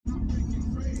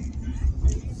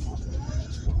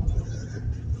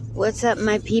What's up,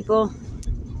 my people?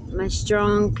 My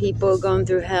strong people going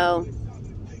through hell.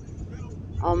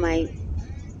 All my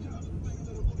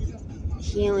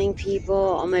healing people.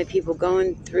 All my people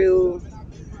going through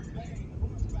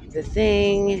the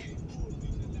thing.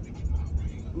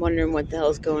 Wondering what the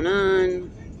hell's going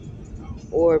on.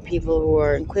 Or people who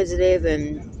are inquisitive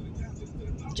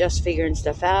and just figuring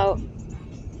stuff out.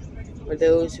 Or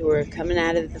those who are coming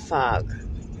out of the fog.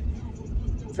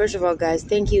 First of all, guys,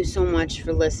 thank you so much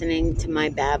for listening to my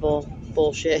babble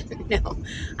bullshit. No,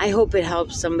 I hope it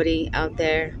helps somebody out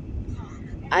there.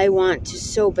 I want to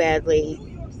so badly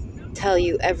tell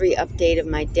you every update of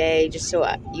my day just so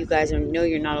you guys know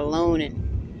you're not alone.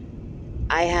 And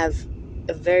I have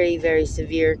a very, very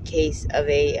severe case of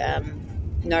a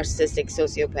narcissistic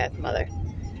sociopath mother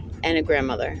and a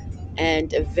grandmother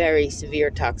and a very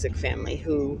severe toxic family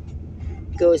who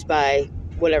goes by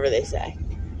whatever they say.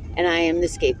 And I am the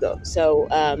scapegoat. So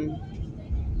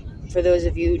for those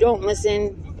of you who don't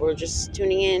listen or just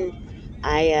tuning in,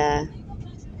 I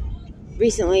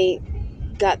recently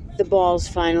got the balls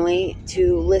finally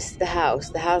to list the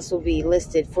house. The house will be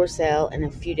listed for sale in a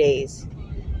few days.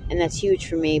 And that's huge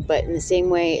for me. But in the same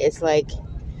way, it's like,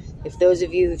 if those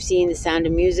of you who've seen The Sound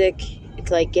of Music,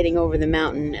 it's like getting over the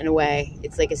mountain in a way.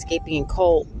 It's like escaping a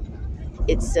cult.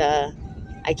 It's, I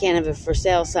can't have a for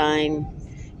sale sign.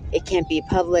 It can't be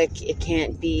public.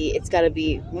 It's got to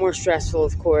be more stressful,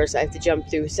 of course. I have to jump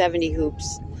through 70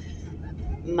 hoops.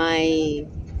 My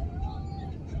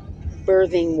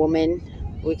birthing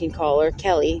woman, we can call her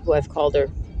Kelly, who I've called her,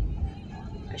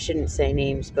 I shouldn't say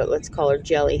names, but let's call her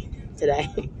Jelly today.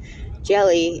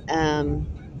 Jelly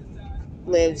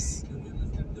lives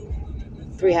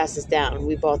 3 houses down.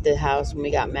 We bought the house when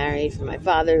we got married from my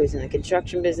father, who's in the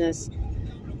construction business,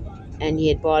 and he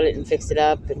had bought it and fixed it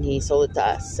up, and he sold it to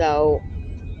us. So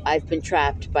I've been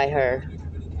trapped by her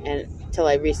until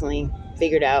I recently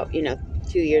figured out,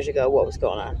 2 years ago what was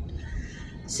going on.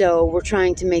 So we're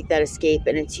trying to make that escape,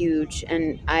 and it's huge.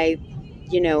 And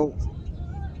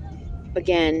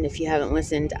again, if you haven't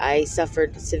listened, I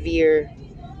suffered severe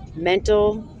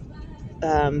mental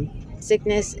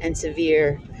sickness and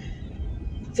severe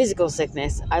physical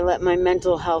sickness. I let my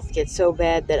mental health get so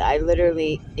bad that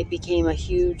it became a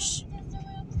huge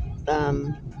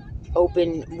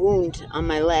open wound on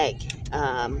my leg.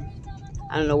 I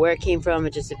don't know where it came from.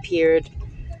 It just appeared.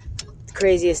 The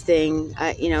craziest thing,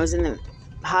 I was in the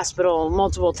hospital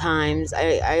multiple times.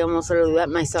 I almost literally let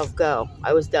myself go.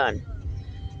 I was done.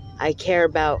 I care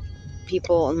about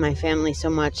people in my family so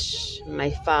much.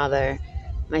 My father,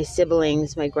 my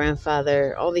siblings, my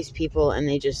grandfather, all these people, and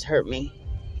they just hurt me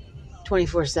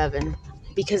 24/7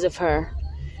 because of her.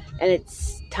 And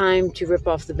it's time to rip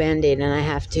off the Band-Aid, and I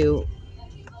have to,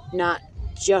 not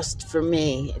just for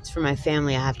me, it's for my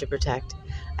family I have to protect.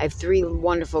 I have 3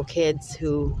 wonderful kids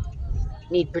who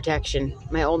need protection.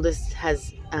 My oldest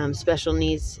has special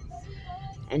needs,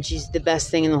 and she's the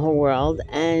best thing in the whole world.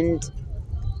 And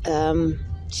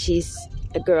she's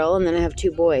a girl, and then I have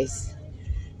 2 boys.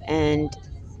 And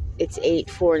it's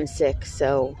 8, 4, and 6.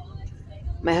 So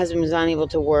my husband was unable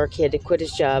to work. He had to quit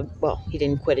his job. Well, he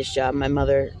didn't quit his job. My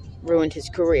mother ruined his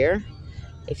career.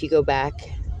 If you go back,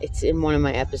 it's in one of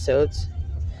my episodes.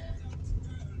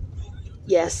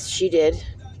 Yes, she did.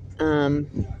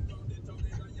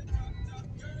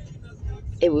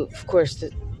 Of course,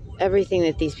 everything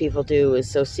that these people do is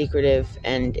so secretive,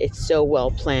 and it's so well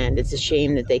planned. It's a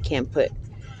shame that they can't put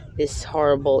this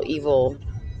horrible, evil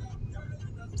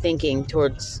thinking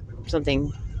towards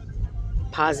something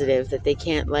positive, that they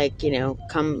can't,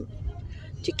 come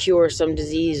to cure some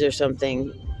disease or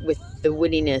something with the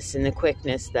wittiness and the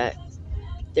quickness that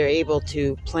they're able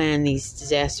to plan these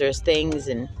disastrous things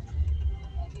and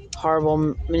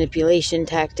horrible manipulation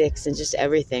tactics and just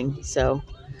everything. So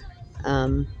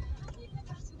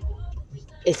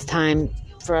it's time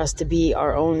for us to be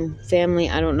our own family.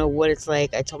 I don't know what it's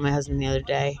like. I told my husband the other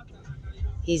day,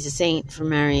 he's a saint for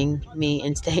marrying me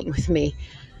and staying with me,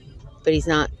 but he's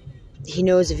not. He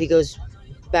knows if he goes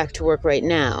back to work right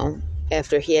now,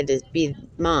 after he had to be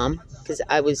mom, because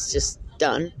I was just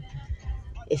done.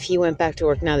 If he went back to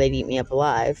work now, they'd eat me up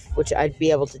alive, which I'd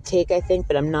be able to take, I think,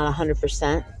 but I'm not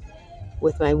 100%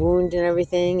 with my wound and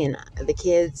everything and the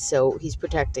kids, so he's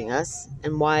protecting us.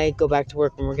 And why go back to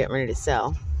work when we're getting ready to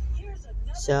sell?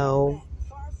 So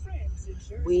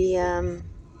we are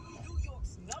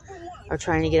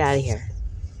trying to get out of here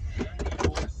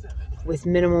with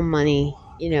minimal money.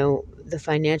 The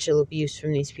financial abuse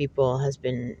from these people has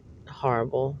been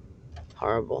horrible.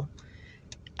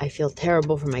 I feel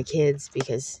terrible for my kids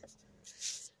because,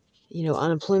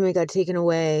 unemployment got taken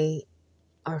away.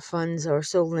 our funds are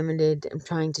so limited. I'm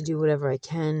trying to do whatever I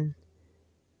can.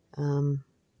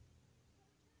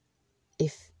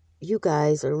 If you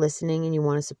guys are listening and you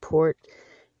want to support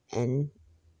and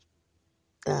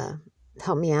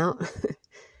help me out,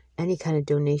 any kind of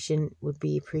donation would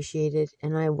be appreciated,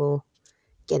 and I will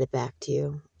get it back to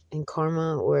you in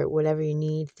karma or whatever you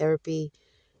need, therapy.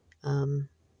 I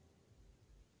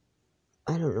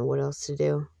don't know what else to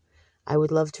do. I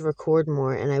would love to record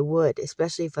more, and I would,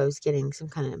 especially if I was getting some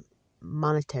kind of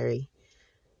monetary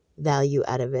value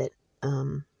out of it.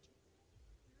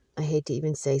 I hate to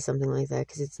even say something like that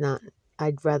because it's not.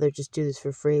 I'd rather just do this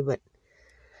for free, but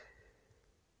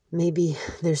maybe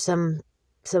there's some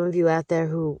of you out there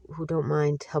who don't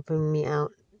mind helping me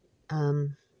out.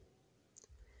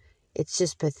 It's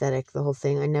just pathetic, the whole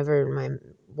thing. I never in my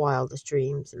wildest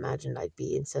dreams imagined I'd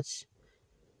be in such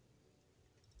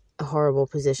a horrible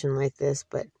position like this,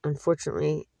 but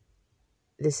unfortunately,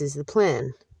 this is the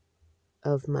plan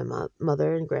of my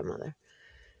mother and grandmother.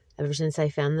 Ever since I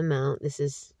found them out, this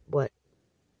is what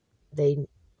they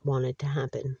wanted to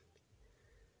happen.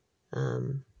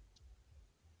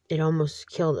 It almost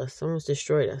killed us, almost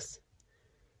destroyed us.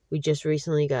 We just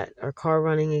recently got our car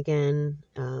running again.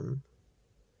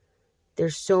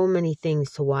 There's so many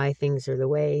things to why things are the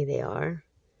way they are.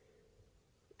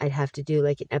 I'd have to do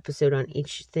like an episode on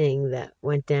each thing that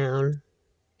went down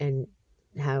and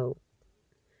how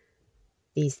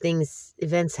these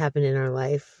events happen in our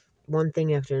life, one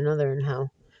thing after another, and how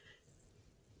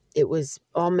it was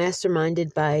all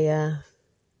masterminded by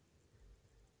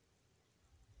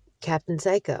Captain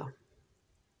Psycho.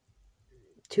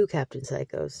 2 Captain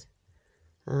Psychos.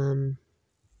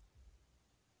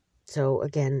 So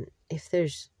again,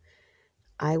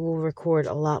 I will record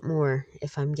a lot more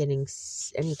if I'm getting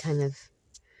any kind of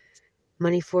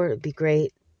money for it. It'd be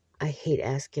great. I hate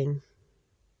asking,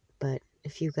 but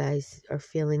if you guys are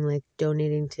feeling like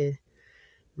donating to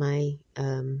my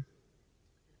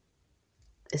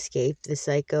escape the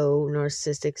psycho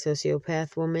narcissistic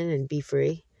sociopath woman and be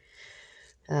free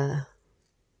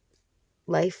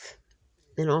life,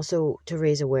 and also to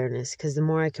raise awareness, because the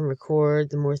more I can record,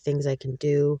 the more things I can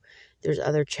do. There's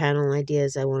other channel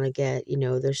ideas I want to get.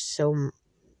 There's so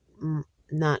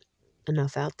not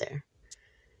enough out there,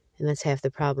 and that's half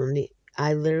the problem.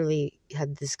 I literally had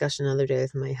a discussion the other day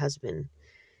with my husband.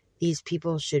 These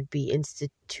people should be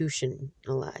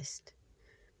institutionalized.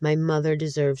 My mother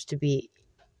deserves to be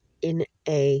in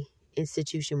a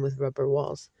institution with rubber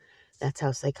walls. That's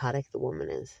how psychotic the woman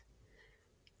is.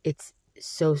 It's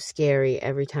so scary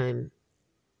every time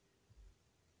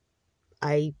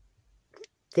I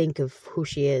think of who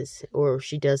she is or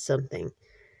she does something.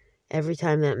 Every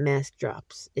time that mask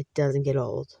drops, it doesn't get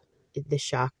old. The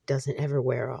shock doesn't ever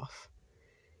wear off.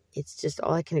 It's just,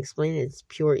 all I can explain is it's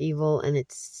pure evil, and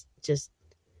it's just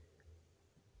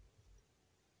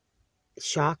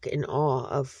shock and awe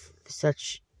of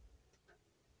such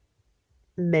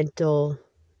mental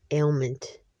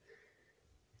ailment,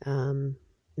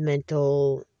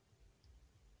 mental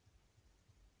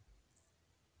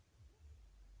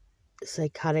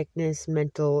psychoticness,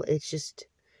 it's just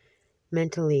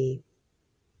mentally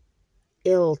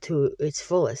ill to its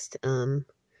fullest.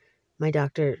 My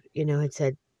doctor, had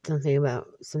said something about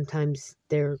sometimes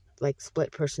they're like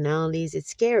split personalities. It's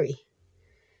scary.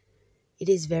 It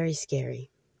is very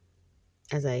scary.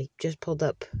 As I just pulled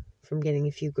up from getting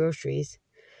a few groceries,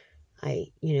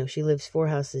 she lives 4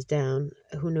 houses down.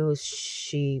 Who knows?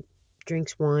 She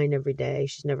drinks wine every day.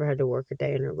 She's never had to work a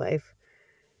day in her life.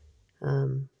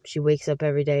 She wakes up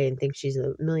every day and thinks she's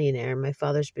a millionaire. My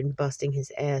father's been busting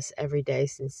his ass every day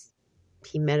since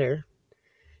he met her,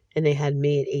 and they had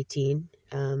me at 18.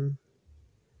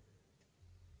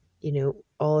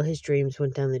 All his dreams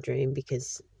went down the drain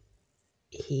because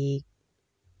he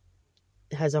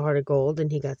has a heart of gold,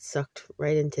 and he got sucked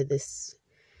right into this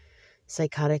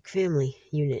psychotic family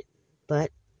unit. But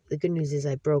the good news is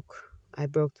I broke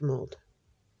the mold.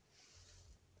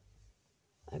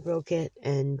 I broke it,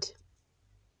 and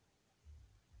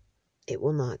it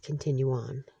will not continue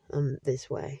on this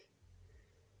way.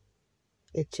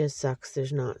 It just sucks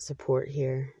there's not support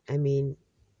here. I mean,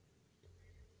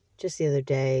 just the other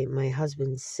day, my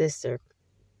husband's sister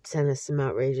sent us some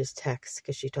outrageous texts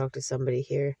because she talked to somebody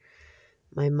here.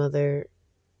 My mother,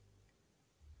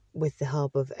 with the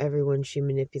help of everyone she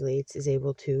manipulates, is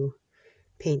able to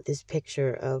paint this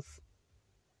picture of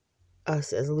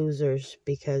us as losers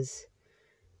because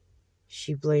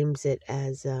she blames it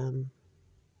as,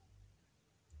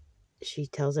 she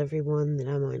tells everyone that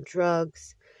I'm on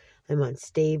drugs, I'm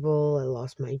unstable, I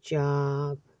lost my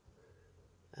job,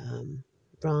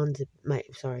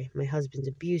 my husband's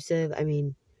abusive. I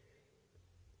mean,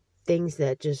 things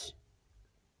that just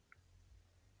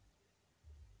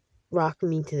rock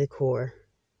me to the core.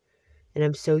 And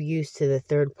I'm so used to the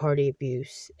third party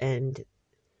abuse and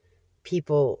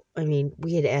people. I mean,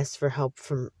 we had asked for help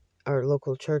from our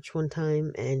local church one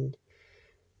time, and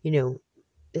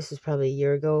this was probably a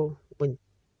year ago when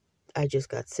I just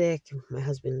got sick. My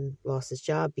husband lost his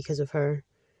job because of her,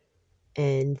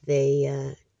 and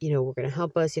they were going to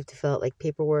help us. You have to fill out like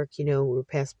paperwork. We were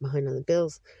passed behind on the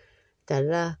bills, da da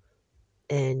da.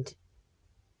 And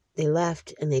they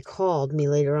left, and they called me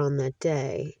later on that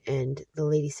day, and the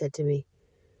lady said to me,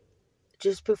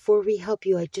 just before we help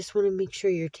you, I just want to make sure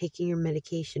you're taking your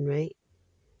medication, right?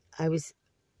 I was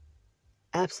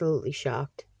absolutely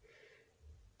shocked.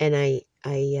 And I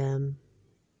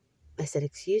said,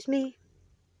 excuse me?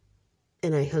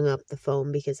 And I hung up the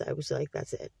phone because I was like,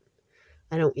 that's it.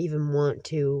 I don't even want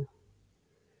to,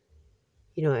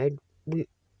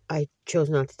 I chose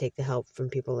not to take the help from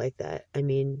people like that. I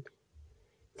mean,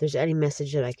 if there's any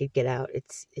message that I could get out,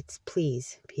 it's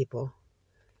please, people.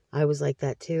 I was like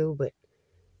that too, but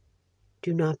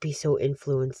do not be so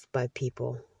influenced by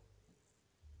people.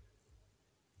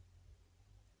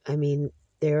 I mean,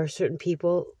 there are certain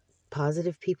people,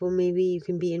 positive people maybe you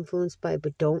can be influenced by,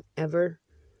 but don't ever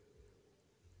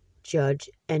judge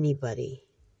anybody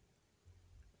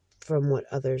from what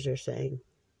others are saying.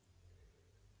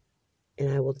 And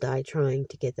I will die trying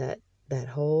to get that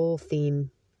whole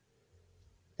theme,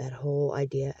 that whole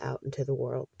idea out into the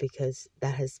world, because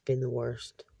that has been the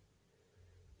worst.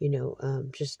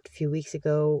 Just a few weeks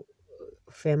ago,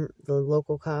 the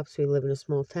local cops, we live in a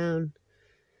small town.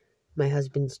 My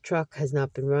husband's truck has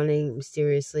not been running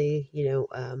mysteriously.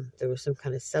 There was some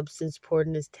kind of substance poured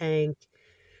in his tank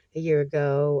a year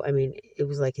ago. I mean, it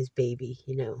was like his baby,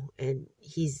 and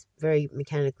he's very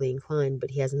mechanically inclined,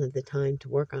 but he hasn't had the time to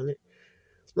work on it.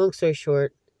 Long story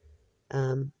short,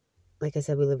 like I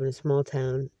said, we live in a small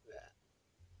town.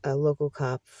 A local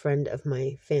cop, friend of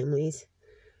my family's,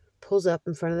 pulls up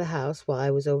in front of the house while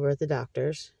I was over at the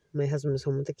doctor's. My husband was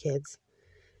home with the kids.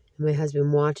 And my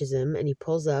husband watches him, and he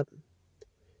pulls up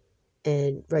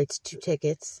and writes 2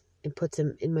 tickets and puts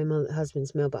them in my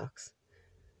husband's mailbox.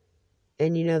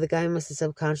 And, the guy must have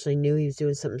subconsciously knew he was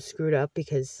doing something screwed up,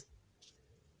 because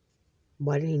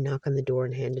why didn't he knock on the door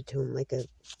and hand it to him like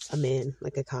a man,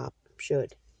 like a cop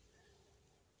should?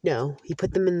 No, he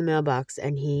put them in the mailbox,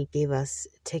 and he gave us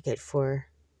a ticket for...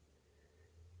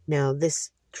 Now,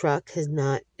 this truck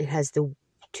it has the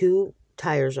 2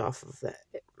 tires off of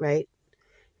it, right?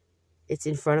 It's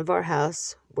in front of our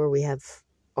house where we have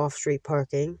off-street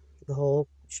parking. The whole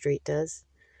street does.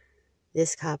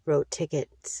 This cop wrote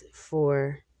tickets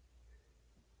for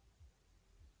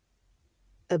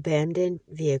abandoned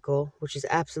vehicle, which is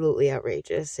absolutely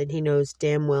outrageous, and he knows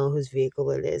damn well whose vehicle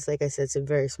it is. Like I said, it's a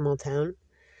very small town.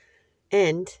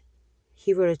 And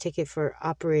he wrote a ticket for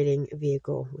operating a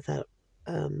vehicle without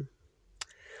a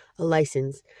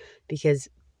license, because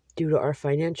due to our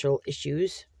financial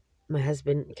issues, my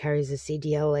husband carries a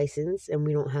CDL license, and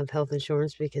we don't have health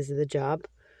insurance because of the job.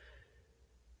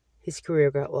 His career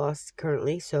got lost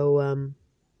currently, so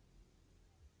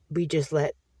we just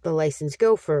let the license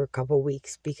go for a couple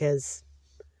weeks, because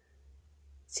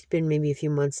it's been maybe a few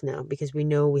months now, because we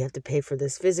know we have to pay for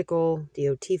this physical,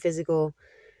 DOT physical,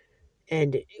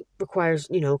 and it requires,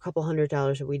 a couple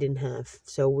 $100 that we didn't have.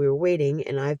 So we were waiting,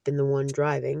 and I've been the one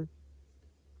driving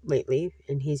lately,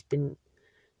 and he's been,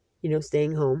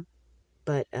 staying home.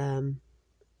 But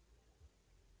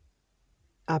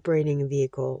operating a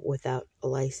vehicle without a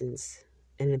license,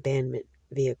 an abandonment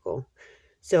vehicle.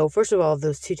 So first of all,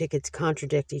 those 2 tickets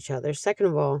contradict each other. Second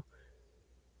of all,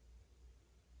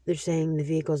 they're saying the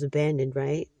vehicle's abandoned,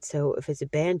 right? So if it's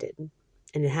abandoned,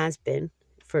 and it has been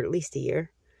for at least a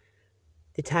year,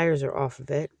 the tires are off of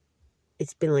it.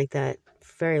 It's been like that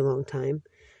for a very long time.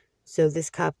 So this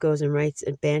cop goes and writes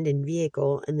abandoned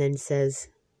vehicle, and then says,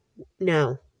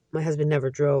 no, my husband never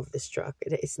drove this truck.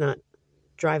 It's not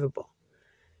drivable.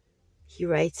 He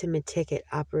writes him a ticket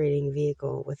operating a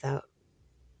vehicle without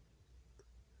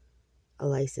a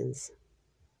license.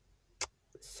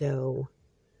 So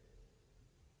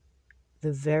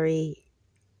the very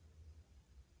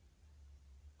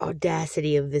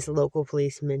audacity of this local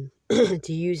policeman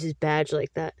to use his badge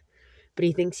like that. But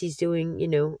he thinks he's doing,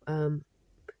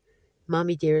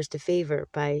 Mommy Dearest a favor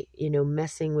by,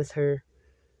 messing with her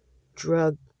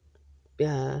drug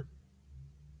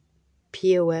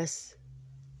POS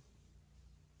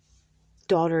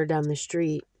daughter down the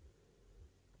street.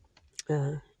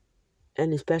 And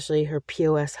especially her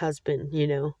POS husband,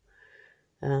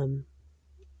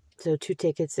 So 2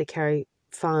 tickets that carry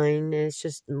fine, and it's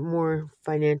just more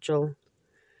financial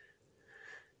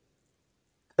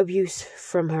abuse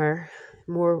from her,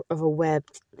 more of a web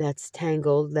that's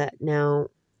tangled that now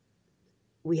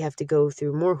we have to go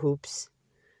through more hoops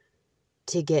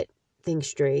to get things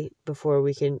straight before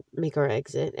we can make our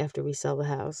exit after we sell the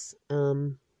house.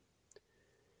 That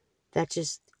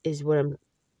just is what I'm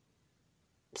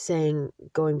saying,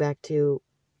 going back to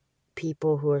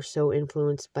people who are so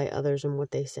influenced by others and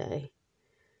what they say.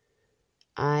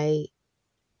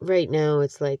 Right now,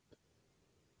 it's like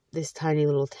this tiny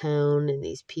little town, and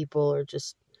these people are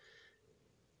just,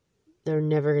 they're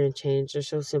never going to change. They're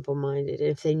so simple-minded.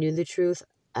 If they knew the truth,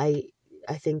 I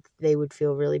think they would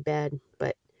feel really bad,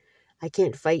 but I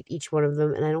can't fight each one of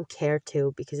them, and I don't care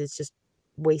to, because it's just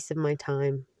waste of my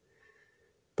time.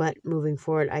 But moving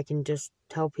forward, I can just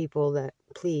tell people that,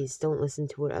 please, don't listen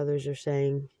to what others are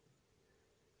saying,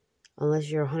 unless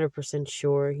you're 100%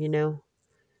 sure,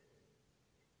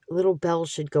 Little bells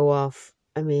should go off.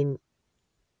 I mean,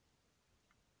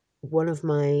 one of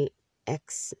my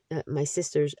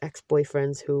sister's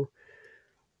ex-boyfriends who,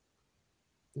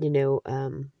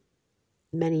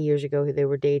 many years ago they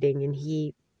were dating, and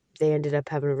they ended up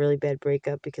having a really bad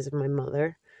breakup because of my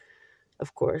mother.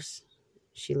 Of course,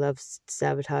 she loves to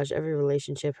sabotage every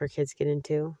relationship her kids get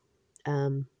into.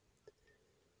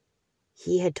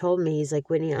 He had told me, he's like,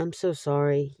 Whitney, I'm so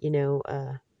sorry, now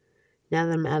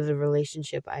that I'm out of the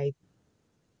relationship, I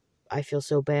feel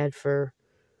so bad for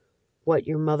what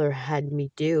your mother had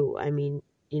me do. I mean,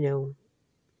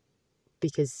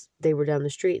 because they were down the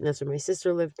street and that's where my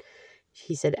sister lived.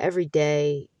 He said every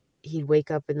day he'd wake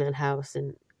up in that house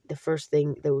and the first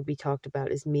thing that would be talked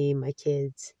about is me and my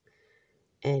kids.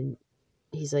 And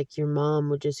he's like, your mom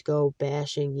would just go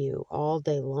bashing you all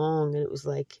day long. And it was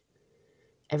like,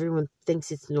 everyone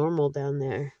thinks it's normal down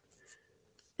there.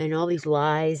 And all these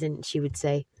lies. And she would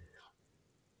say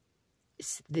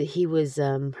that he was,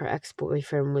 her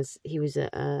ex-boyfriend was, he was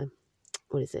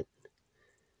what is it?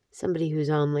 Somebody who's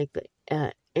on like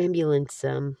the ambulance,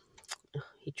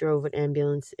 he drove an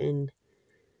ambulance in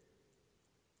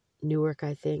Newark,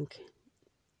 I think,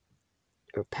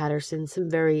 or Patterson, some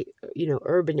very,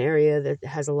 urban area that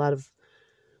has a lot of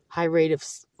high rate of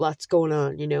lots going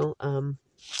on,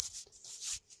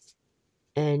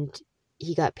 and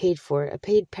he got paid for it, a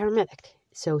paid paramedic.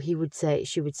 So she would say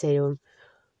to him,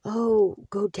 oh,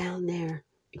 go down there,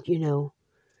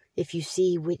 if you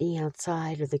see Whitney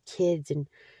outside or the kids, and,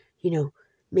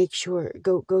 make sure,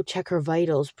 go check her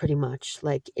vitals, pretty much.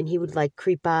 Like, and he would like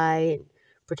creep by and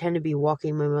pretend to be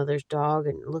walking my mother's dog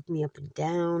and look me up and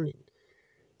down. And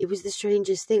it was the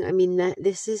strangest thing. I mean,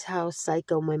 this is how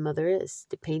psycho my mother is.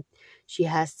 She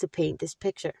has to paint this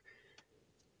picture.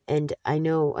 And I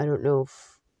don't know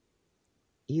if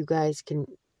you guys can,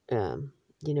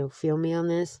 feel me on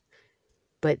this,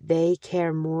 but they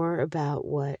care more about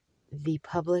what the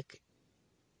public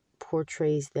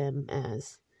portrays them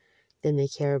as than they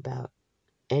care about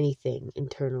anything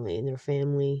internally in their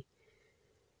family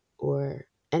or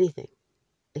anything.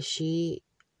 She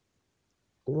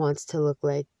wants to look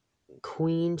like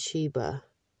Queen Sheba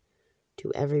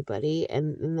to everybody,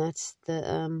 and that's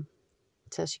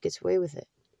how she gets away with it,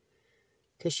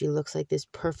 because she looks like this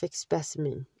perfect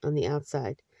specimen on the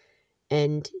outside,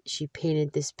 and she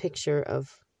painted this picture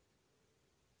of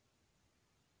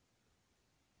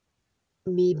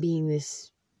me being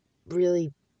this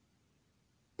really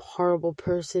horrible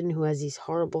person who has these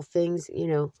horrible things,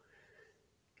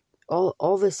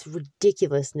 all this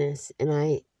ridiculousness, and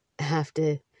I have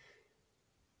to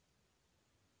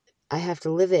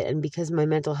live it. And because my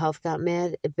mental health got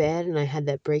bad and I had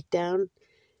that breakdown,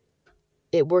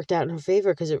 it worked out in her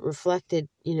favor, because it reflected,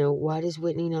 why does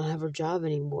Whitney not have her job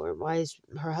anymore? Why does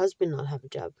her husband not have a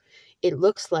job? It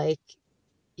looks like,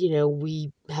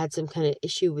 we had some kind of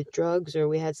issue with drugs, or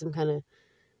we had some kind of,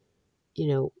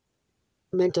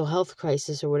 mental health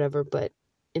crisis or whatever. But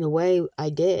in a way I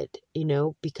did,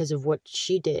 because of what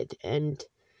she did. And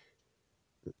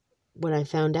when I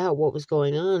found out what was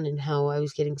going on and how I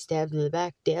was getting stabbed in the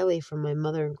back daily from my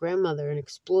mother and grandmother and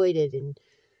exploited, and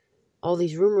all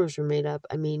these rumors were made up.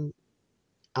 I mean,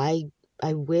 I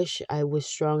wish I was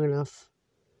strong enough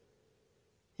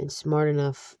and smart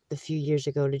enough a few years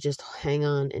ago to just hang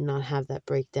on and not have that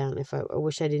breakdown. I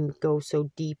wish I didn't go so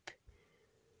deep.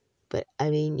 But, I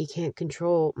mean, you can't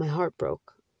control. My heart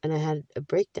broke, and I had a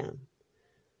breakdown.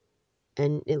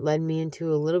 And it led me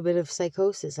into a little bit of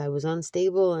psychosis. I was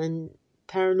unstable and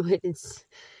paranoid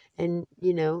and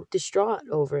distraught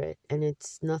over it. And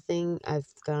it's nothing.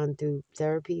 I've gone through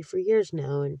therapy for years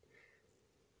now. And,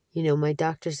 my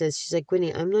doctor says, she's like,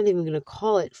 Whitney, I'm not even going to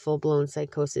call it full-blown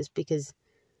psychosis, because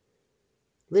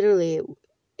literally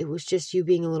it was just you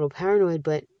being a little paranoid.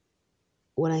 But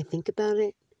when I think about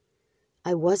it,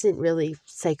 I wasn't really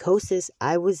psychosis.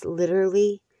 I was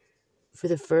literally, for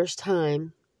the first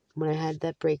time, when I had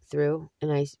that breakthrough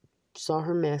and I saw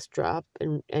her mask drop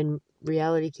and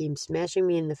reality came smashing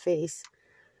me in the face,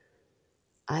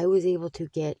 I was able to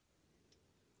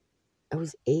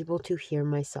hear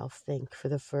myself think for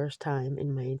the first time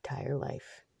in my entire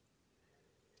life.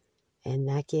 And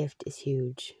that gift is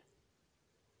huge.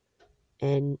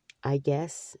 And I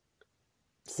guess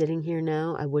sitting here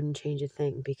now, I wouldn't change a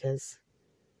thing, because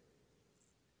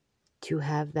to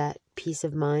have that peace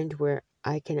of mind where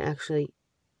I can actually,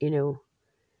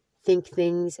 think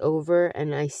things over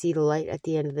and I see the light at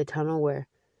the end of the tunnel where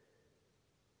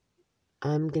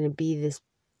I'm going to be this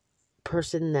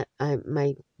person that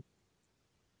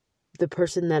the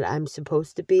person that I'm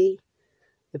supposed to be,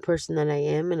 the person that I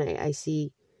am. And I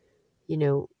see,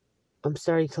 I'm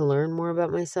starting to learn more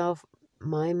about myself.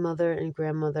 My mother and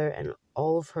grandmother and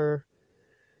all of her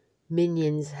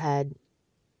minions had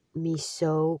me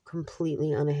so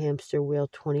completely on a hamster wheel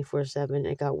 24/7.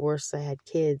 It got worse. I had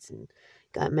kids and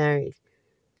got married.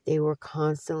 They were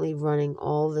constantly running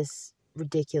all this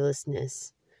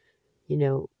ridiculousness.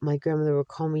 My grandmother would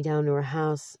call me down to her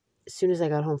house as soon as I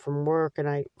got home from work and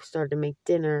I started to make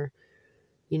dinner,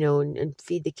 and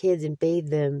feed the kids and bathe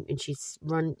them. And she'd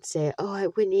say,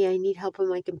 "Oh, Whitney, I need help on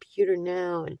my computer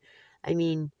now." And I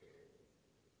mean,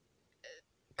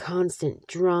 constant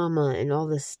drama and all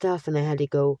this stuff. And I had to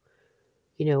go,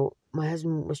 my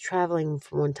husband was traveling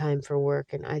for one time for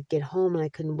work, and I'd get home and I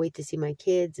couldn't wait to see my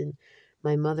kids. And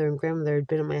my mother and grandmother had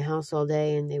been at my house all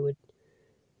day, and they would,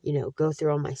 go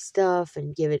through all my stuff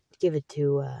and give it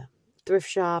to thrift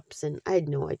shops, and I had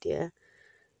no idea.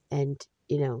 And,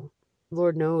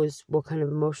 Lord knows what kind of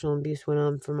emotional abuse went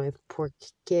on for my poor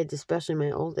kids, especially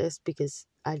my oldest, because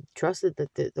I trusted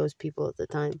those people at the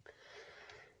time.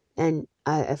 And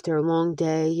after a long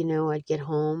day, I'd get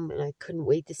home and I couldn't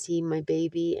wait to see my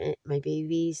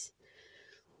babies.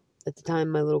 At the time,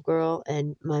 my little girl,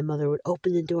 and my mother would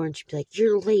open the door and she'd be like,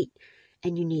 "You're late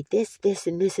and you need this, this,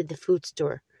 and this at the food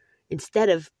store." Instead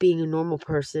of being a normal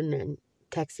person and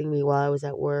texting me while I was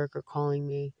at work or calling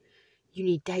me, "You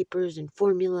need diapers and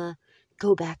formula,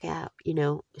 go back out,"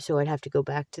 So I'd have to go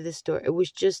back to the store. It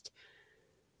was just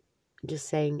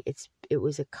saying, it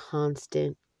was a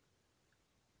constant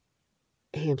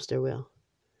hamster wheel.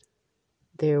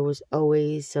 There was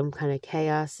always some kind of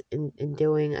chaos in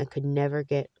doing. I could never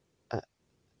get,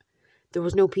 there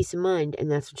was no peace of mind, and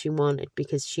that's what she wanted,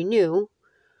 because she knew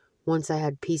once I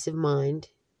had peace of mind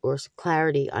or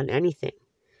clarity on anything,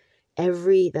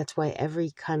 that's why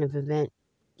every kind of event,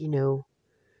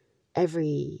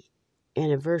 every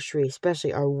anniversary,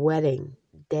 especially our wedding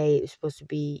day, it was supposed to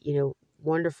be,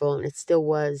 wonderful, and it still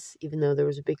was, even though there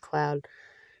was a big cloud.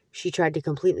 She tried to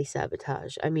completely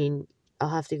sabotage. I mean, I'll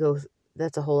have to go,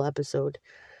 that's a whole episode.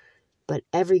 But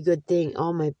every good thing,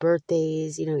 all my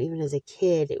birthdays, even as a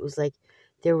kid, it was like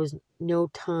there was no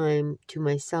time to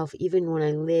myself, even when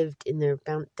I lived in their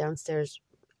downstairs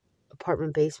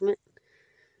apartment basement.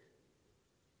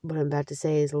 What I'm about to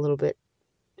say is a little bit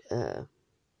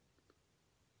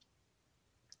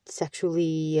sexual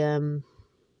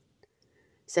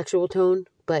tone,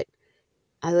 but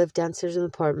I lived downstairs in the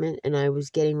apartment, and I was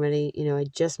getting ready. I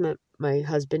just met my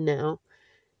husband now,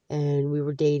 and we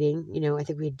were dating. I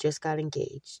think we had just got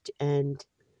engaged, and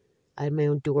I had my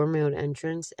own door, my own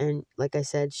entrance. And like I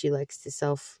said, she likes to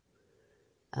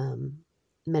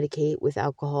medicate with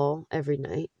alcohol every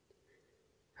night,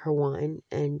 her wine.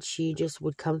 And she just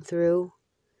would come through,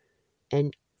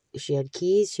 and she had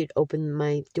keys. She'd open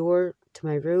my door to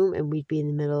my room, and we'd be in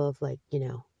the middle of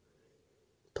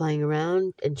playing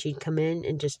around, and she'd come in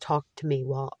and just talk to me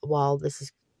while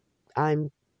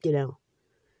I'm,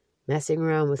 messing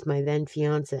around with my then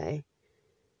fiance.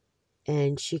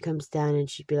 And she comes down and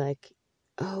she'd be like,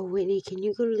 "Oh, Whitney, can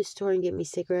you go to the store and get me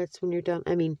cigarettes when you're done?"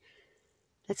 I mean,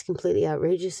 that's completely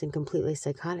outrageous and completely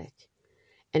psychotic.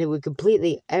 And it would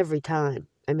completely, every time.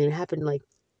 I mean, it happened like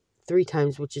 3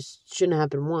 times, which shouldn't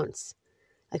happen once.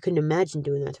 I couldn't imagine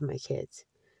doing that to my kids.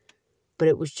 But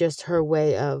it was just her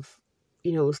way of,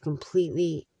 it was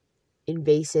completely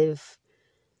invasive.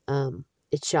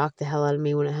 It shocked the hell out of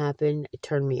me when it happened. It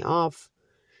turned me off.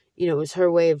 It was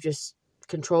her way of just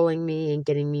controlling me and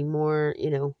getting me more,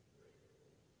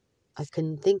 I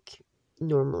couldn't think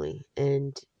normally.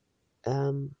 And I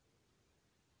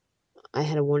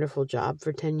had a wonderful job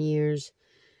for 10 years.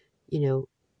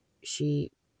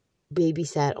 She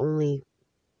babysat only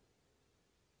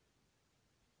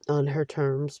on her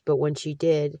terms, but when she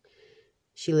did,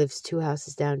 she lives 2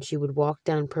 houses down. She would walk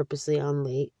down purposely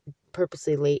late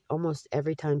almost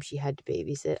every time she had to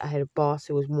babysit. I had a boss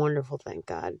who was wonderful, thank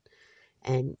God.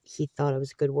 and he thought I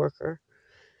was a good worker.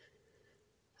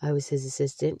 I was his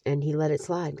assistant, and he let it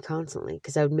slide constantly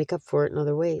because I would make up for it in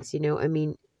other ways. I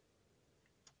mean,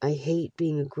 I hate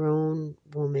being a grown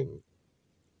woman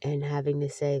and having to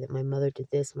say that my mother did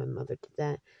this, my mother did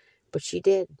that. But she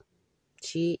did.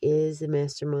 She is the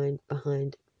mastermind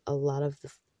behind a lot of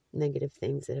the negative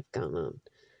things that have gone on.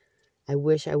 I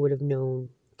wish I would have known,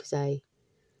 because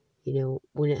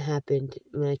when it happened,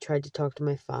 when I tried to talk to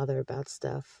my father about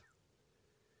stuff,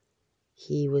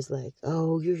 he was like,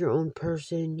 oh, you're your own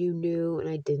person, you knew, and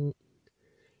I didn't.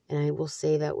 And I will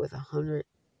say that with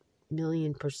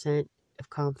 100,000,000% of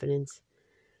confidence.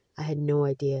 I had no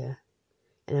idea,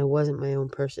 and I wasn't my own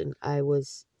person. I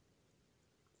was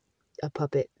a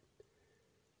puppet.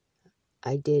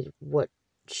 I did what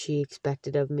she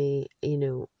expected of me.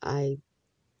 In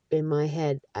my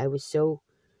head, I was so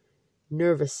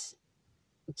nervous,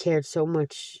 cared so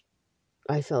much.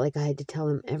 I felt like I had to tell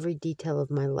him every detail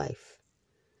of my life,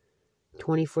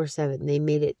 24/7. They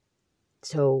made it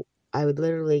so I would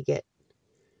literally get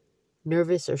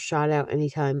nervous or shot out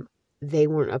anytime they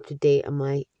weren't up to date on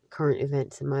my current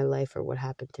events in my life or what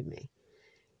happened to me.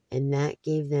 And that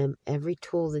gave them every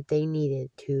tool that they needed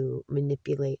to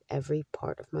manipulate every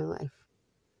part of my life.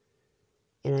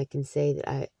 And I can say that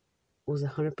I was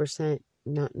 100%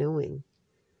 not knowing.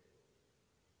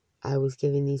 I was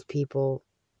giving these people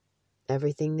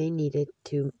everything they needed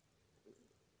to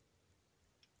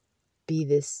be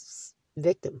this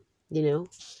victim,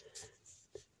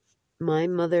 My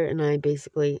mother and I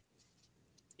basically,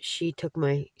 she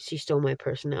stole my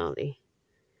personality.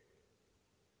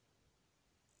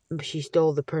 She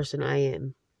stole the person I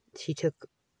am. She took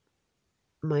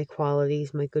my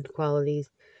qualities, my good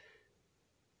qualities,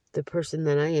 the person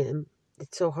that I am.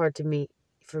 It's so hard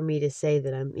for me to say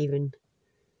that I'm even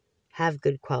have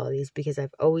good qualities, because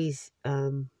I've always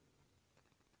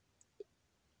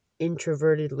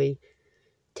introvertedly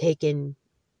taken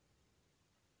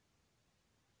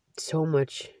so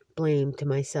much blame to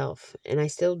myself, and I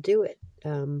still do it.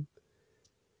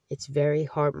 It's very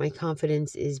hard. My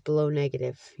confidence is below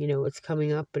negative. It's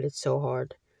coming up, but it's so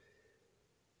hard.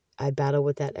 I battle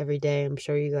with that every day. I'm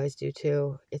sure you guys do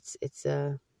too. It's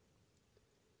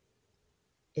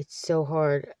so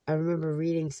hard. I remember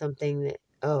reading something that,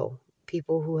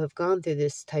 people who have gone through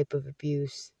this type of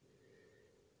abuse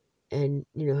and,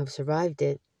 have survived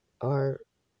it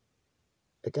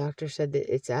the doctor said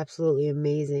that it's absolutely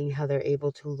amazing how they're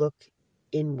able to look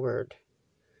inward.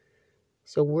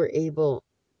 So we're able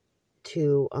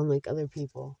to, unlike other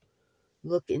people,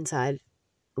 look inside,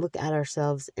 look at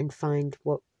ourselves and find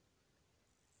what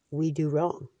we do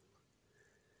wrong.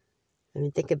 I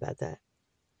mean, think about that.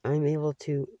 I'm able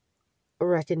to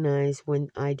recognize when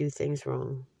I do things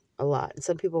wrong a lot. And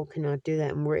some people cannot do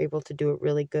that, and we're able to do it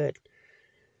really good.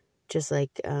 Just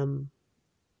like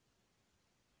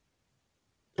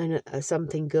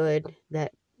something good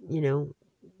that,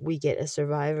 we get as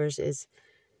survivors is,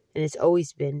 and it's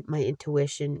always been, my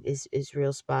intuition is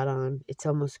real spot on. It's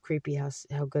almost creepy how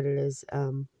good it is.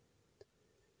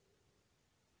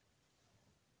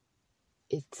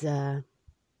 It's my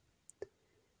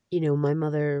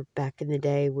mother back in the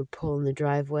day would pull in the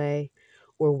driveway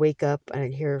or wake up and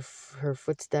I'd hear her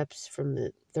footsteps from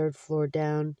the 3rd floor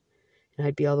down, and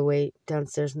I'd be all the way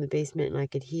downstairs in the basement, and I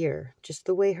could hear just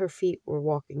the way her feet were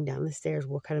walking down the stairs,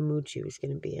 what kind of mood she was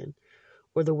going to be in,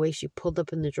 or the way she pulled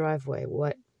up in the driveway,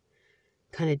 what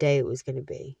kind of day it was going to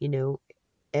be.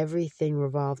 Everything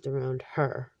revolved around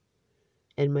her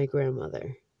and my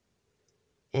grandmother.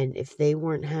 And if they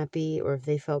weren't happy, or if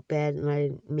they felt bad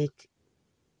and if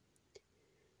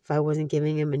I wasn't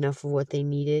giving them enough of what they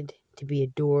needed to be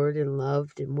adored and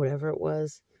loved and whatever it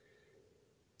was,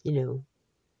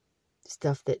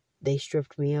 stuff that they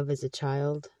stripped me of as a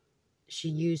child,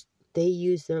 they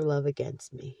used their love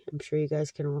against me. I'm sure you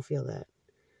guys can all feel that.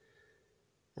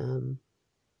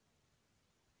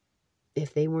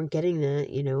 If they weren't getting that,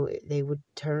 they would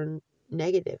turn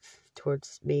negative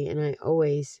towards me, and I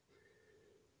always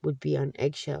would be on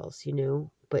eggshells,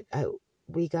 but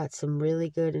we got some really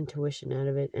good intuition out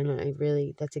of it, and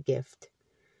that's a gift.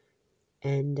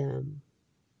 And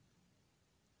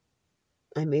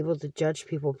I'm able to judge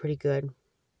people pretty good.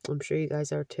 I'm sure you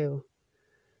guys are too.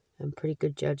 I'm a pretty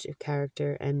good judge of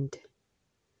character, and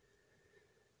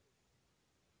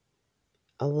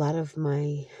a lot of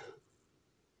my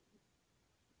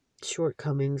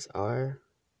shortcomings are,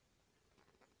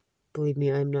 believe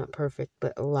me, I'm not perfect,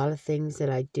 but a lot of things that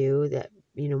I do that,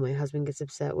 my husband gets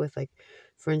upset with, like,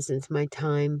 for instance, my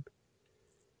time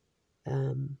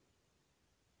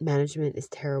management is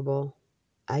terrible.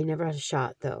 I never had a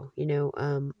shot, though,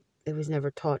 it was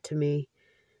never taught to me.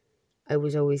 I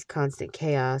was always constant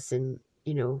chaos, and,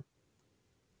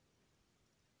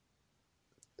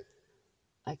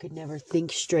 I could never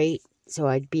think straight. So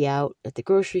I'd be out at the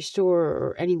grocery store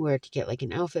or anywhere to get like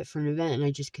an outfit for an event, and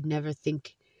I just could never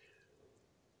think,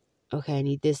 okay, I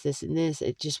need this, this, and this.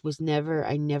 It just was never,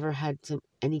 I never had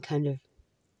any kind of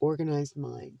organized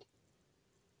mind.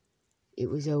 It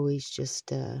was always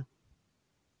just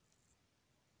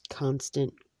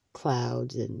constant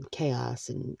clouds and chaos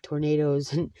and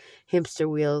tornadoes and hamster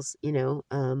wheels,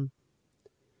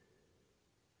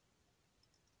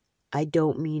 I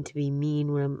don't mean to be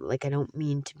mean when I don't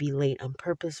mean to be late on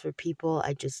purpose for people.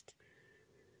 It's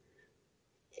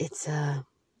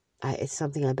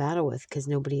something I battle with because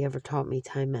nobody ever taught me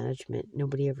time management.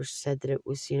 Nobody ever said that it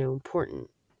was, important.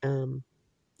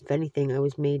 If anything, I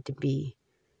was made to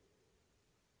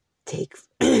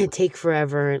take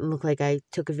forever and look like I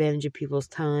took advantage of people's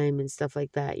time and stuff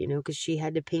like that, because she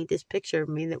had to paint this picture of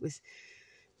me that was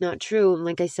not true. And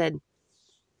like I said,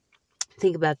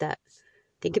 think about that.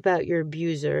 Think about your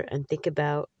abuser and think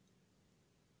about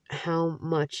how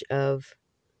much of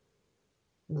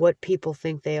what people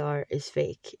think they are is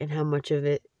fake and how much of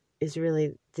it is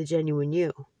really the genuine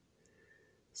you.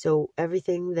 So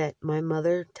everything that my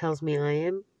mother tells me I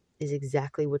am is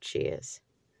exactly what she is.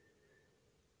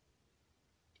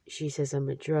 She says I'm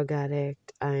a drug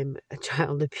addict. I'm a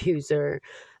child abuser.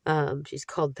 She's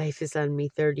called typhus on me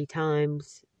 30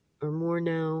 times or more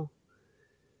now.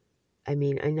 I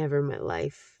mean, I never in my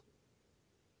life.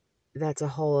 That's a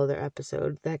whole other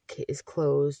episode. That is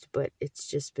closed, but it's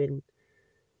just been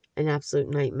an absolute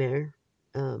nightmare.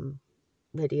 Had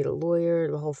to get a lawyer,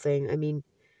 the whole thing. I mean,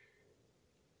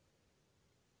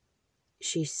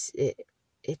 it's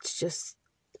just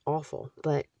awful.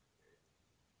 But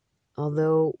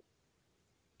although,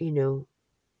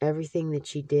 everything that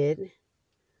she did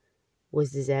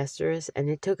was disastrous, and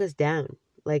it took us down.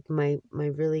 Like my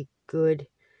really good,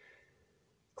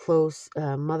 close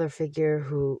mother figure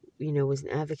who, was an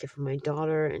advocate for my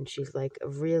daughter, and she's like a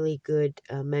really good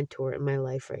mentor in my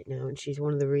life right now, and she's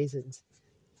one of the reasons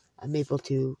I'm able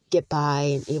to get by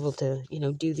and able to,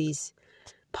 do these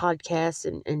podcasts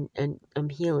and I'm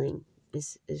healing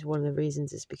is one of the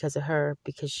reasons. Is because of her,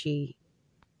 because she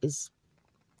is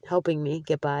helping me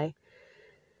get by.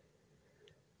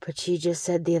 But she just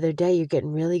said the other day, you're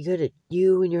getting really good at,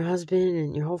 you and your husband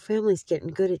and your whole family's getting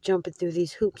good at jumping through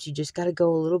these hoops. You just got to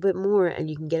go a little bit more and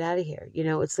you can get out of here.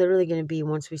 It's literally going to be,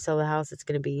 once we sell the house, it's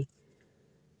going to be,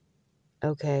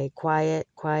 okay, quiet.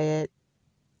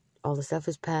 All the stuff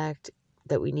is packed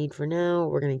that we need for now.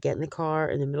 We're going to get in the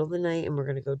car in the middle of the night and we're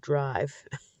going to go drive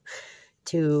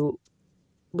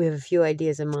we have a few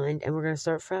ideas in mind and we're going to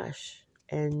start fresh.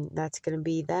 And that's going to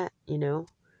be that,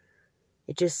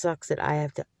 It just sucks that I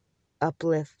have to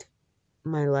uplift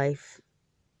my life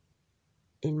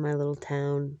in my little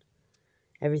town,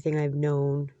 everything I've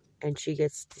known, and she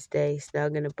gets to stay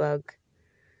snug in a bug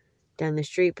down the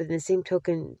street. But in the same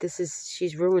token,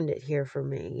 she's ruined it here for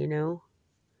me,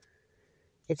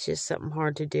 It's just something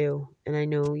hard to do. And I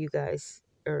know you guys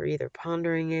are either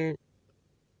pondering it,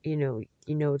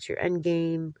 it's your end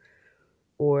game,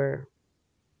 or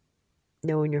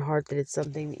know in your heart that it's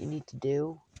something that you need to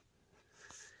do,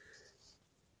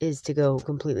 is to go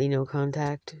completely no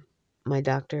contact. My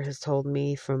doctor has told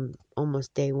me from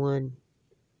almost day one,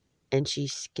 and she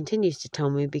continues to tell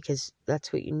me, because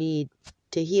that's what you need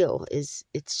to heal. It's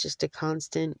just a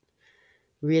constant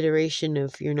reiteration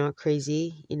of, you're not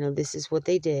crazy, this is what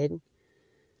they did.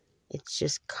 It's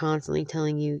just constantly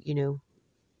telling you,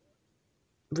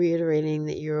 reiterating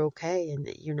that you're okay and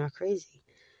that you're not crazy.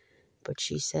 But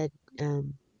she said,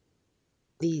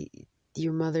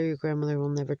 your mother, your grandmother will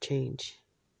never change.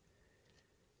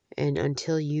 And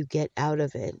until you get out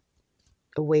of it,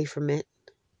 away from it,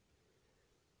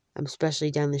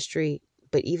 especially down the street,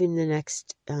 but even the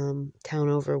next town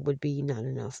over would be not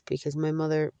enough, because my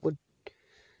mother would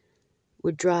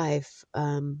drive.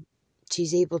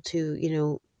 She's able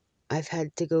to, I've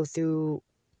had to go through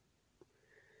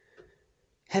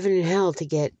heaven and hell to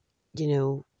get,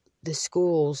 the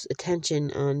school's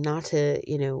attention on not to,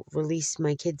 release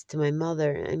my kids to my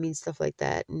mother. I mean, stuff like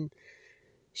that. And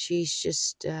she's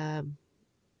just a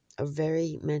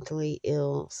very mentally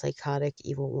ill, psychotic,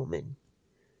 evil woman.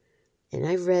 And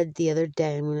I read the other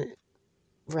day, I'm going to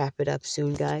wrap it up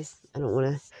soon, guys. I don't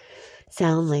want to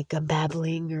sound like I'm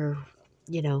babbling or,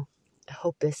 I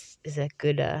hope this is a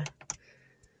good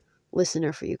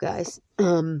listener for you guys.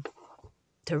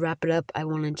 To wrap it up, I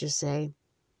want to just say,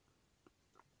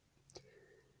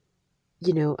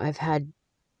 I've had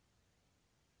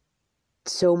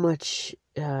so much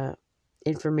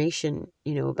information,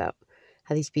 about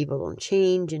how these people don't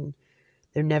change, and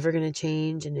they're never going to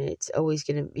change, and it's always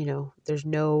going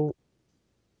to,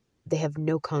 they have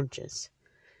no conscience.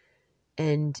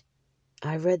 And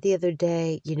I read the other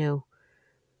day,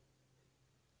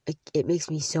 it makes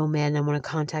me so mad, and I want to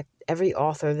contact every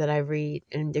author that I read,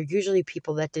 and they're usually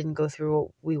people that didn't go through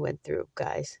what we went through,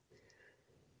 guys.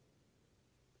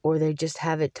 Or they just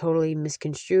have it totally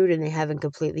misconstrued and they haven't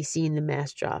completely seen the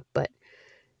mass drop. But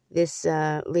this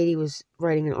lady was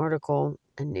writing an article,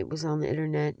 and it was on the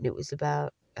internet, and it was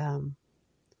about,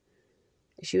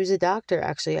 she was a doctor,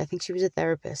 actually. I think she was a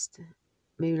therapist.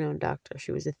 Maybe not a doctor.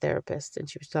 She was a therapist, and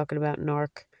she was talking about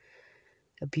narc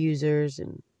abusers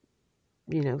and,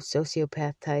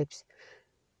 sociopath types.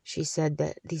 She said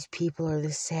that these people are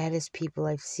the saddest people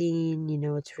I've seen.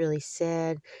 It's really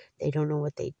sad. They don't know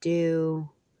what they do.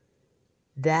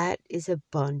 That is a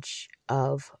bunch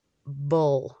of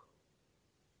bull.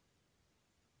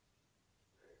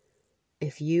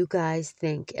 If you guys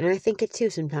think, and I think it too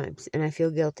sometimes, and I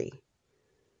feel guilty,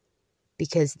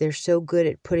 because they're so good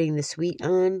at putting the sweet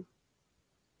on,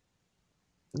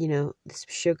 the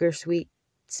sugar, sweet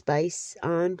spice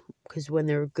on, because when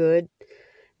they're good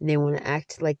and they want to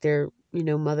act like they're,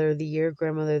 mother of the year,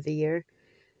 grandmother of the year,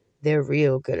 they're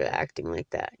real good at acting like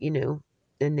that,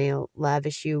 and they'll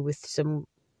lavish you with some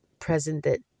present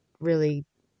that really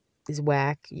is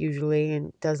whack usually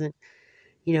and doesn't,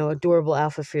 adorable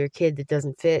outfit for your kid that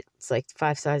doesn't fit. It's like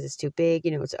 5 sizes too big.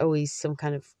 It's always some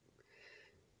kind of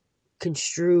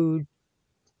construed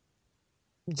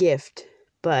gift.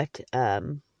 But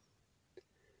my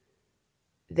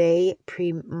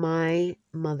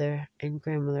mother and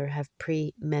grandmother have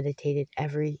premeditated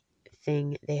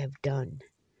everything they have done.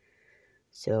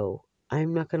 So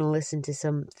I'm not going to listen to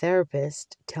some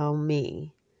therapist tell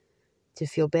me to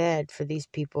feel bad for these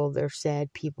people. They're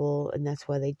sad people, and that's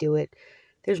why they do it.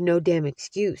 There's no damn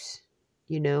excuse,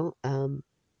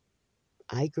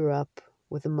 I grew up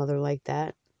with a mother like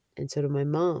that, and so did my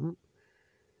mom.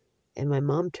 And my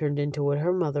mom turned into what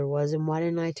her mother was, and why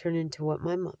didn't I turn into what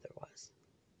my mother was?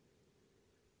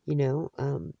 You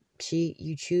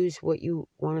choose what you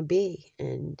want to be,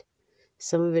 and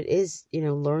some of it is,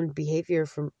 learned behavior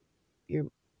from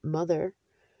your mother,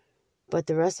 but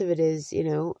the rest of it is,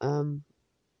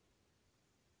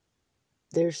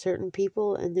 there's certain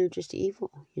people and they're just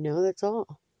evil, that's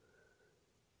all.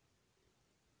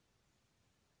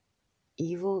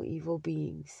 Evil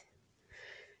beings.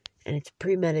 And it's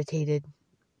premeditated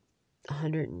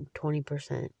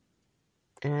 120%.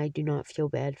 And I do not feel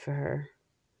bad for her.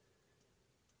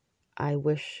 I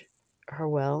wish her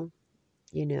well,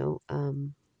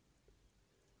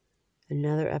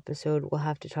 Another episode we'll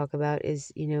have to talk about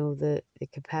is, the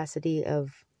capacity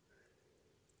of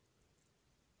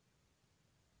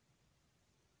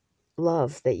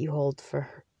love that you hold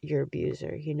for your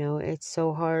abuser. It's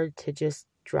so hard to just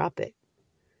drop it.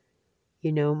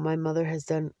 My mother has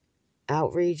done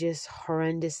outrageous,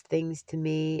 horrendous things to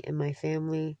me and my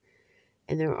family.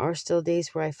 And there are still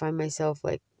days where I find myself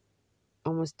like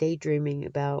almost daydreaming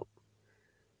about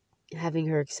having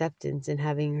her acceptance and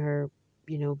having her,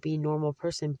 be a normal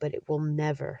person, but it will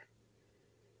never,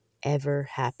 ever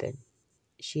happen.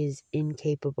 She is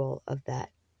incapable of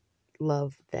that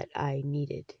love that I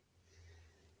needed.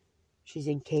 She's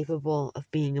incapable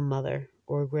of being a mother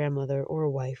or a grandmother or a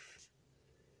wife.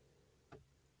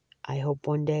 I hope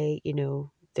one day,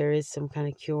 there is some kind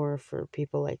of cure for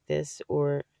people like this,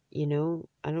 or, I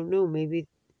don't know, maybe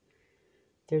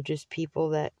they're just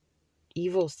people that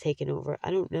evil's taken over.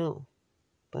 I don't know.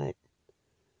 But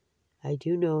I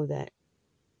do know that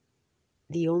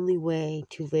the only way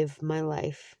to live my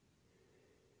life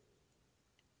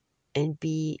and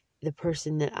be the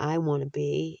person that I want to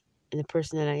be and the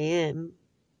person that I am,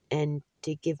 and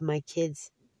to give my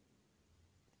kids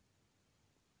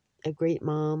a great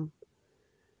mom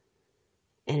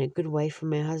and a good wife for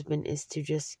my husband, is to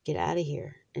just get out of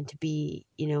here and to be,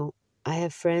 I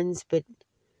have friends, but,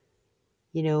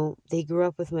 they grew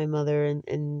up with my mother,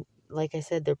 and like I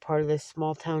said, they're part of this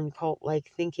small town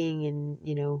cult-like thinking, and,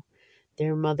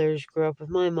 their mothers grew up with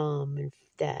my mom and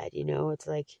dad, it's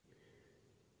like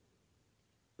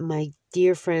my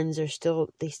dear friends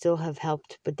they still have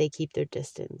helped, but they keep their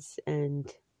distance. And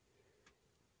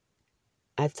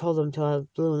I've told them till I'm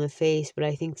blue in the face, but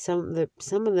I think some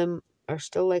of them are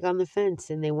still like on the fence,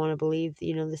 and they want to believe,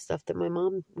 the stuff that my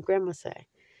mom and grandma say.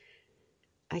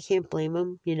 I can't blame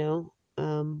them,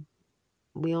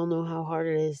 we all know how hard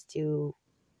it is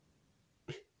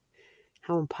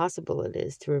how impossible it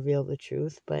is to reveal the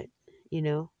truth, but,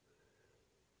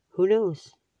 who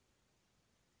knows?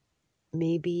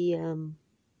 Maybe,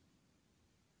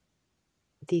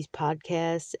 these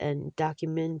podcasts and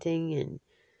documenting and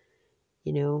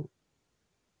You know,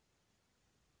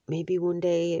 maybe one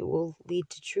day it will lead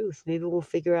to truth. Maybe we'll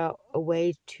figure out a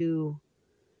way to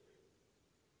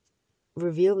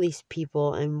reveal these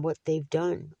people and what they've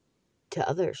done to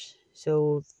others,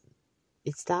 so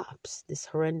it stops. This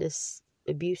horrendous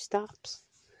abuse stops.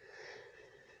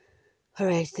 All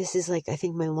right, this is I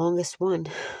think my longest one.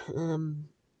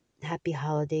 Happy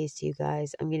holidays to you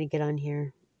guys. I'm going to get on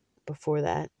here before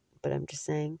that, but I'm just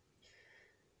saying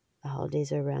the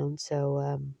holidays are around,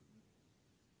 so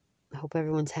I hope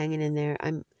everyone's hanging in there.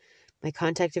 My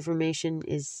contact information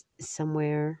is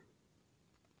somewhere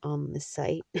on the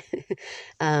site.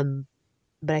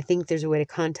 But I think there's a way to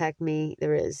contact me.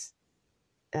 There is.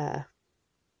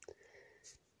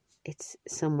 It's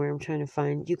somewhere. I'm trying to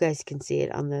find. You guys can see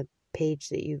it on the page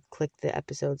that you click the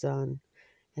episodes on.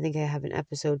 I think I have an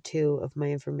episode 2 of my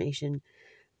information.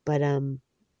 But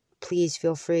please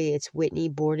feel free. It's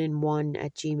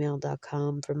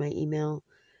whitneyborden1@gmail.com for my email.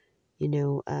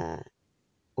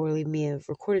 Or leave me a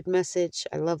recorded message.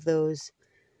 I love those.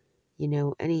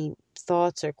 Any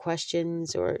thoughts or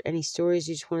questions or any stories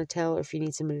you just want to tell, or if you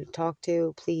need somebody to talk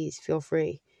to, please feel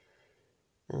free.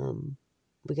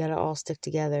 We got to all stick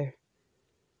together.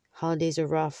 Holidays are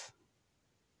rough.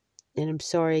 And I'm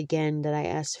sorry again that I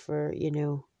asked for,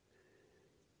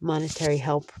 monetary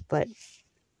help, but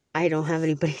I don't have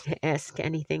anybody to ask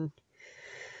anything.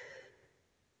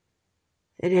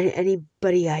 And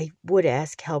anybody I would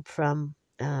ask help from,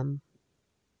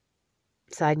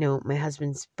 side note,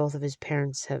 both of his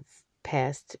parents have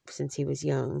passed since he was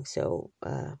young, so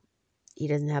he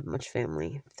doesn't have much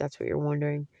family, if that's what you're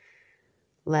wondering,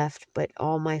 left. But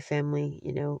all my family,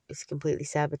 is completely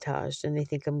sabotaged, and they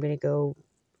think I'm going to go,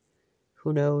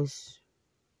 who knows.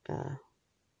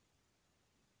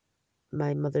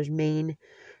 My mother's main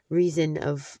reason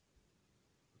of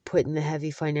putting the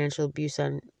heavy financial abuse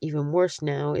on even worse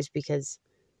now is because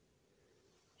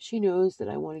she knows that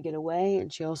I want to get away,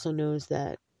 and she also knows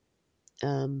that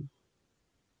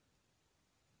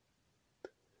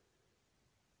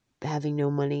having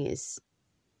no money is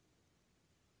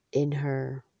in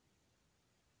her.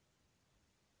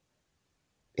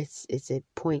 It's a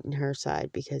point in her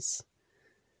side, because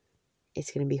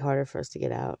it's going to be harder for us to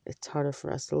get out. It's harder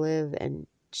for us to live, and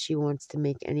she wants to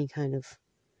make any kind of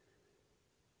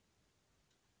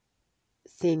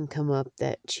thing come up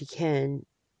that she can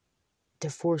to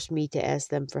force me to ask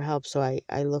them for help, so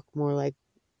I look more like,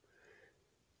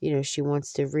 she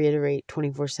wants to reiterate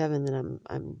 24/7 that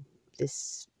I'm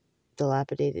this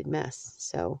dilapidated mess.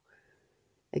 So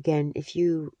again,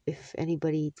 if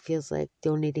anybody feels like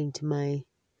donating to my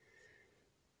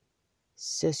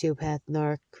sociopath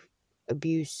narc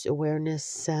abuse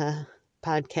awareness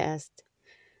podcast,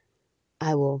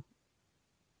 I will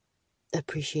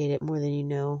appreciate it more than you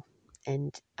know,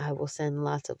 and I will send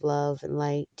lots of love and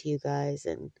light to you guys,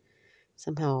 and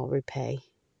somehow I'll repay.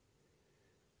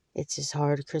 It's just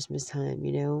hard Christmas time,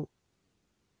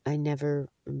 I never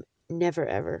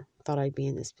ever thought I'd be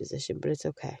in this position, but it's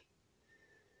okay,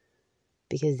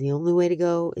 because the only way to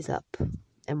go is up,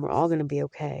 and we're all going to be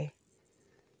okay.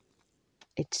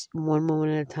 It's one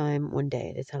moment at a time, one day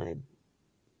at a time.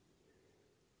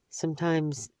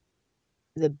 Sometimes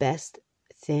the best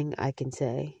thing I can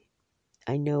say,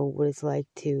 I know what it's like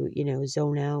to,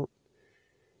 zone out.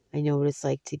 I know what it's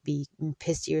like to be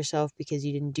pissed at yourself because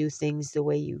you didn't do things the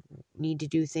way you need to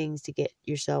do things to get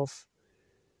yourself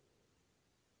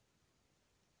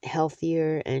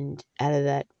healthier and out of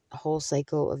that whole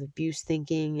cycle of abuse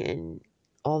thinking and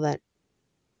all that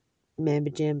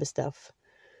mamba jamba stuff.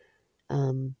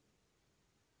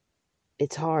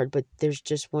 It's hard, but there's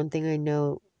just one thing I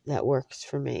know that works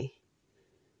for me,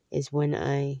 is when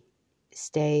I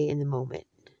stay in the moment.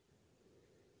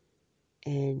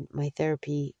 And my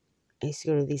therapy, I used to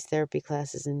go to these therapy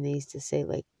classes, and they used to say,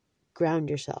 ground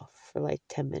yourself for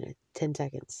 10 minutes, 10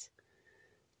 seconds.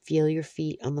 Feel your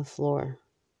feet on the floor,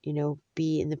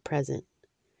 be in the present.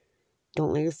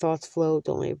 Don't let your thoughts float.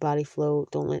 Don't let your body float.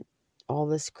 Don't let all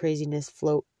this craziness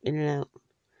float in and out.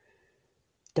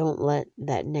 Don't let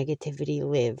that negativity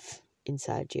live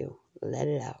inside you. Let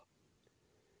it out.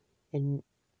 And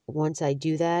once I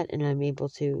do that, and I'm able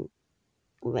to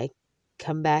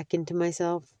come back into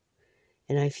myself,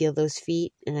 and I feel those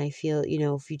feet, and I feel,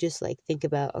 if you just think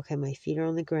about, okay, my feet are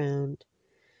on the ground,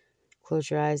 close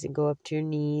your eyes and go up to your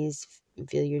knees, and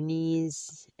feel your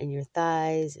knees and your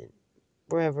thighs and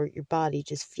wherever your body,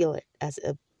 just feel it as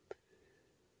a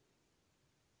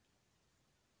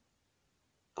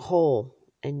whole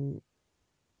and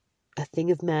a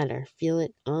thing of matter. Feel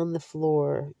it on the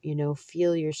floor,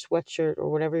 feel your sweatshirt or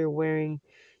whatever you're wearing,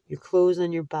 your clothes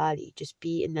on your body. Just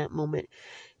be in that moment.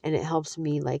 And it helps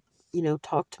me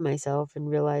talk to myself and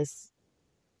realize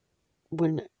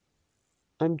when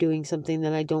I'm doing something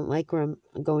that I don't like, or I'm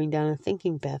going down a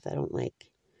thinking path I don't like.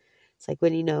 It's like,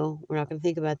 we're not going to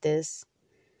think about this.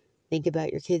 Think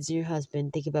about your kids and your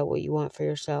husband. Think about what you want for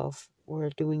yourself. We're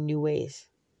doing new ways.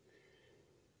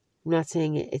 I'm not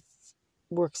saying it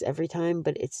works every time,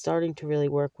 but it's starting to really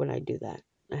work when I do that.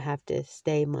 I have to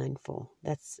stay mindful.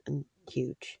 That's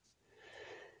huge.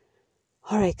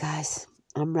 All right, guys.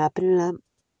 I'm wrapping it up.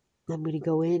 I'm going to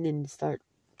go in and start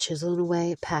chiseling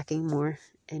away, packing more,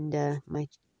 and my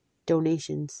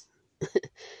donations.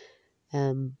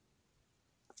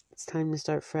 It's time to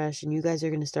start fresh, and you guys are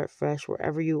going to start fresh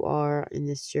wherever you are in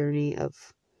this journey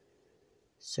of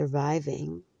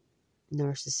surviving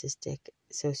narcissistic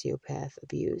sociopath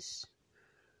abuse.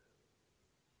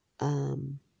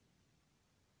 You're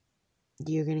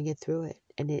going to get through it,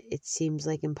 and it seems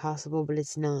like impossible, but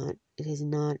it's not. It is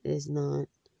not.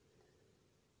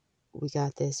 We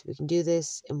got this. We can do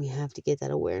this, and we have to get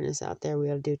that awareness out there. We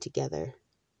got to do it together.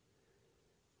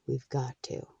 We've got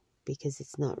to, because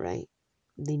it's not right.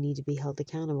 They need to be held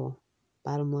accountable.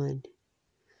 Bottom line.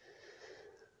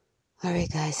 All right,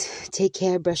 guys. Take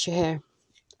care. Brush your hair.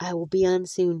 I will be on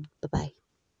soon. Bye-bye.